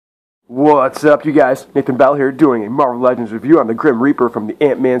What's up, you guys? Nathan Bell here doing a Marvel Legends review on the Grim Reaper from the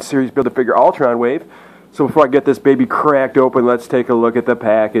Ant-Man series Build-A-Figure Ultron Wave. So before I get this baby cracked open, let's take a look at the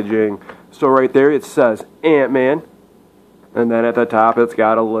packaging. So right there it says Ant-Man, and then at the top it's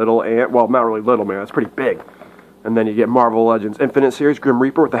got a little ant. Well, not really little, man, it's pretty big. And then you get Marvel Legends Infinite Series Grim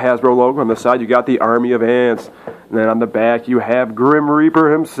Reaper with the Hasbro logo. On the side you got the Army of Ants. And then on the back you have Grim Reaper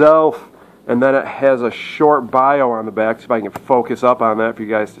himself. And then it has a short bio on the back. See if I can focus up on that for you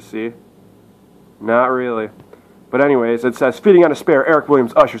guys to see. Not really. But anyways, it says, feeding on despair, Eric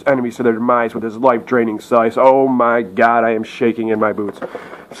Williams ushers enemies to their demise with his life-draining scythe. Oh my god, I am shaking in my boots.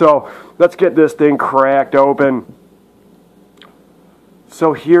 So, let's get this thing cracked open.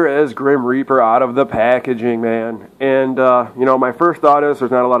 So here is Grim Reaper out of the packaging, man. And, you know, my first thought is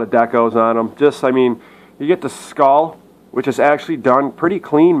there's not a lot of decos on them. Just, I mean, you get the skull, which is actually done pretty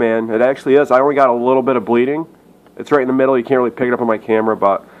clean, man. It actually is. I only got a little bit of bleeding. It's right in the middle. You can't really pick it up on my camera,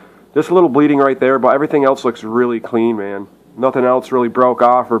 but just a little bleeding right there. But everything else looks really clean, man. Nothing else really broke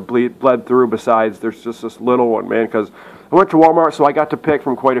off or bled through besides there's just this little one, man. Because I went to Walmart, so I got to pick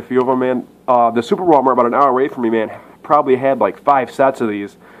from quite a few of them, man. The Super Walmart, about an hour away from me, man, probably had like 5 sets of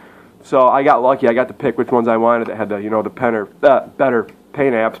these. So I got lucky. I got to pick which ones I wanted that had the, you know, the better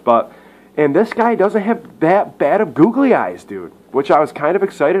paint apps. And this guy doesn't have that bad of googly eyes, dude, which I was kind of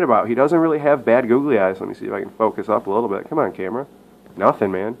excited about. He doesn't really have bad googly eyes. Let me see if I can focus up a little bit. Come on, camera.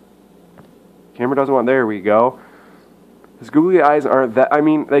 Nothing, man. Camera doesn't want. There we go. His googly eyes aren't that. I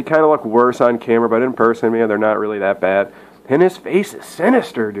mean, they kind of look worse on camera, but in person, man, they're not really that bad. And his face is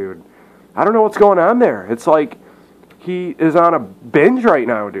sinister, dude. I don't know what's going on there. It's like he is on a binge right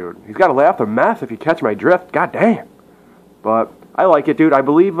now, dude. He's got to lay off the meth if you catch my drift. God damn. But I like it, dude. I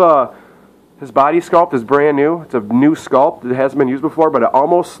believe his body sculpt is brand new. It's a new sculpt. It hasn't been used before, but it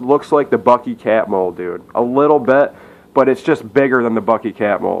almost looks like the Bucky Cat mold, dude. A little bit, but it's just bigger than the Bucky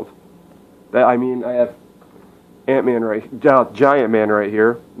Cat mold. I mean, I have Ant-Man Giant Man right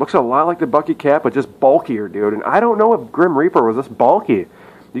here. Looks a lot like the Bucky Cat, but just bulkier, dude. And I don't know if Grim Reaper was this bulky.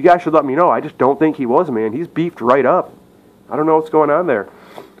 You guys should let me know. I just don't think he was, man. He's beefed right up. I don't know what's going on there.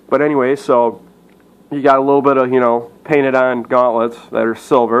 But anyway, so you got a little bit of, you know, painted on gauntlets that are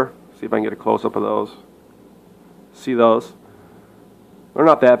silver. See if I can get a close-up of those. See those? They're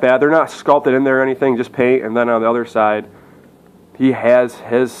not that bad. They're not sculpted in there or anything, just paint. And then on the other side, he has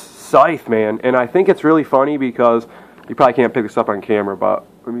his scythe, man. And I think it's really funny because you probably can't pick this up on camera, but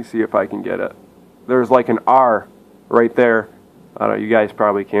let me see if I can get it. There's like an R right there. I don't know, you guys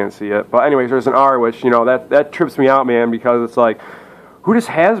probably can't see it. But anyways, there's an R, which, you know, that trips me out, man, because it's like, who does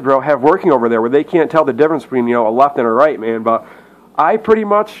Hasbro have working over there where they can't tell the difference between, you know, a left and a right, man? But I pretty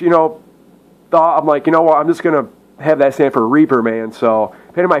much, you know, thought, I'm like, you know what, I'm just going to have that stand for Reaper, man. So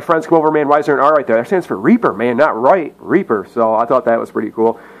if any of my friends come over, man, why is there an R right there? That stands for Reaper, man, not right, Reaper. So I thought that was pretty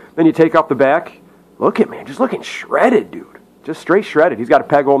cool. Then you take off the back. Look at, man, just looking shredded, dude. Just straight shredded. He's got a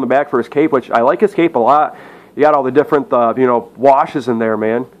peg hole in the back for his cape, which I like his cape a lot. You got all the different, you know, washes in there,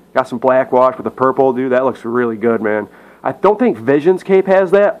 man. Got some black wash with the purple, dude. That looks really good, man. I don't think Vision's cape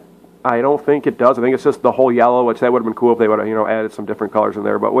has that. I don't think it does. I think it's just the whole yellow, which that would have been cool if they would have, you know, added some different colors in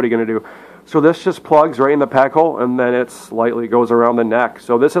there. But what are you going to do? So this just plugs right in the peg hole, and then it slightly goes around the neck.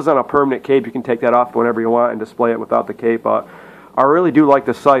 So this isn't a permanent cape. You can take that off whenever you want and display it without the cape. I really do like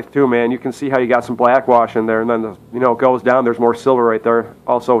the scythe too, man. You can see how you got some black wash in there, and then, you know, it goes down. There's more silver right there.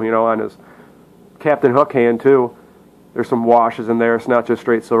 Also, you know, on his Captain Hook hand too, there's some washes in there. It's not just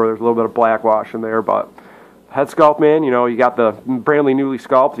straight silver. There's a little bit of black wash in there, but head sculpt, man, you know, you got the brandly newly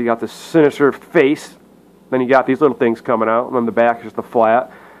sculpted. You got the sinister face. Then you got these little things coming out, and then the back is just the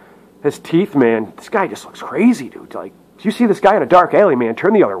flat. His teeth, man, this guy just looks crazy, dude. Like, if you see this guy in a dark alley, man,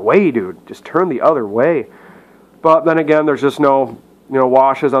 turn the other way, dude. Just turn the other way. But then again, there's just no, you know,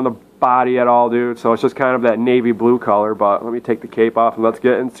 washes on the body at all, dude. So it's just kind of that navy blue color. But let me take the cape off and let's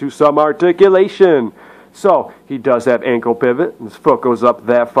get into some articulation. So he does have ankle pivot. His foot goes up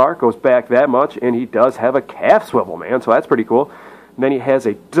that far, goes back that much, and he does have a calf swivel, man. So that's pretty cool. And then he has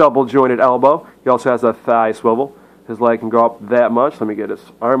a double jointed elbow. He also has a thigh swivel. His leg can go up that much. Let me get his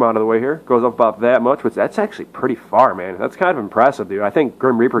arm out of the way here. Goes up about that much, which that's actually pretty far, man. That's kind of impressive, dude. I think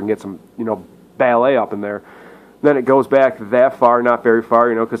Grim Reaper can get some, you know, ballet up in there. Then it goes back that far, not very far,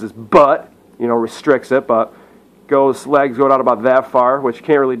 you know, because his butt, you know, restricts it. But legs go out about that far, which you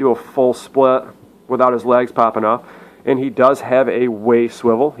can't really do a full split without his legs popping off. And he does have a waist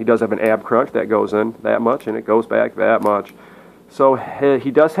swivel. He does have an ab crunch that goes in that much, and it goes back that much. So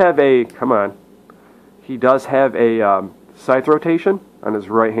he does have a, he does have a scythe rotation on his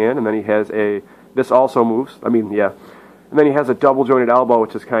right hand, and then he has a, this also moves, and then he has a double jointed elbow,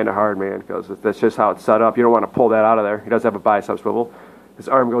 which is kind of hard, man, because that's just how it's set up. You don't want to pull that out of there. He does have a bicep swivel. His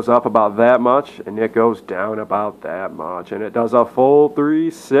arm goes up about that much, and it goes down about that much, and it does a full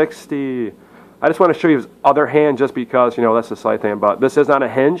 360. I just want to show you his other hand just because, you know, that's the scythe hand, but this is on a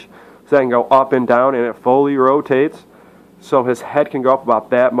hinge, so I can go up and down, and it fully rotates. So his head can go up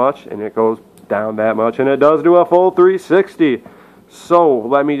about that much, and it goes down that much, and it does do a full 360. So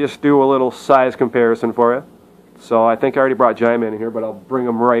let me just do a little size comparison for you. So I think I already brought Giant Man in here, but I'll bring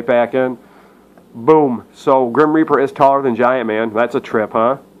him right back in. Boom. So Grim Reaper is taller than Giant Man. That's a trip,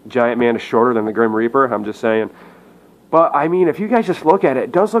 huh? Giant Man is shorter than the Grim Reaper. I'm just saying. But, I mean, if you guys just look at it,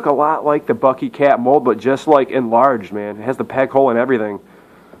 it does look a lot like the Bucky Cat mold, but just, like, enlarged, man. It has the peg hole and everything.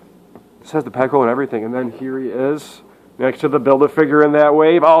 It has the peg hole and everything. And then here he is, next to the Build-A-Figure in that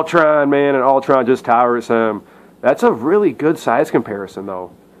wave. Ultron, man, and Ultron just towers him. That's a really good size comparison,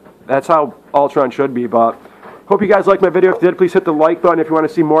 though. That's how Ultron should be, but hope you guys liked my video. If you did, please hit the like button. If you want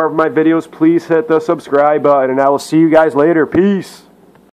to see more of my videos, please hit the subscribe button, and I will see you guys later. Peace.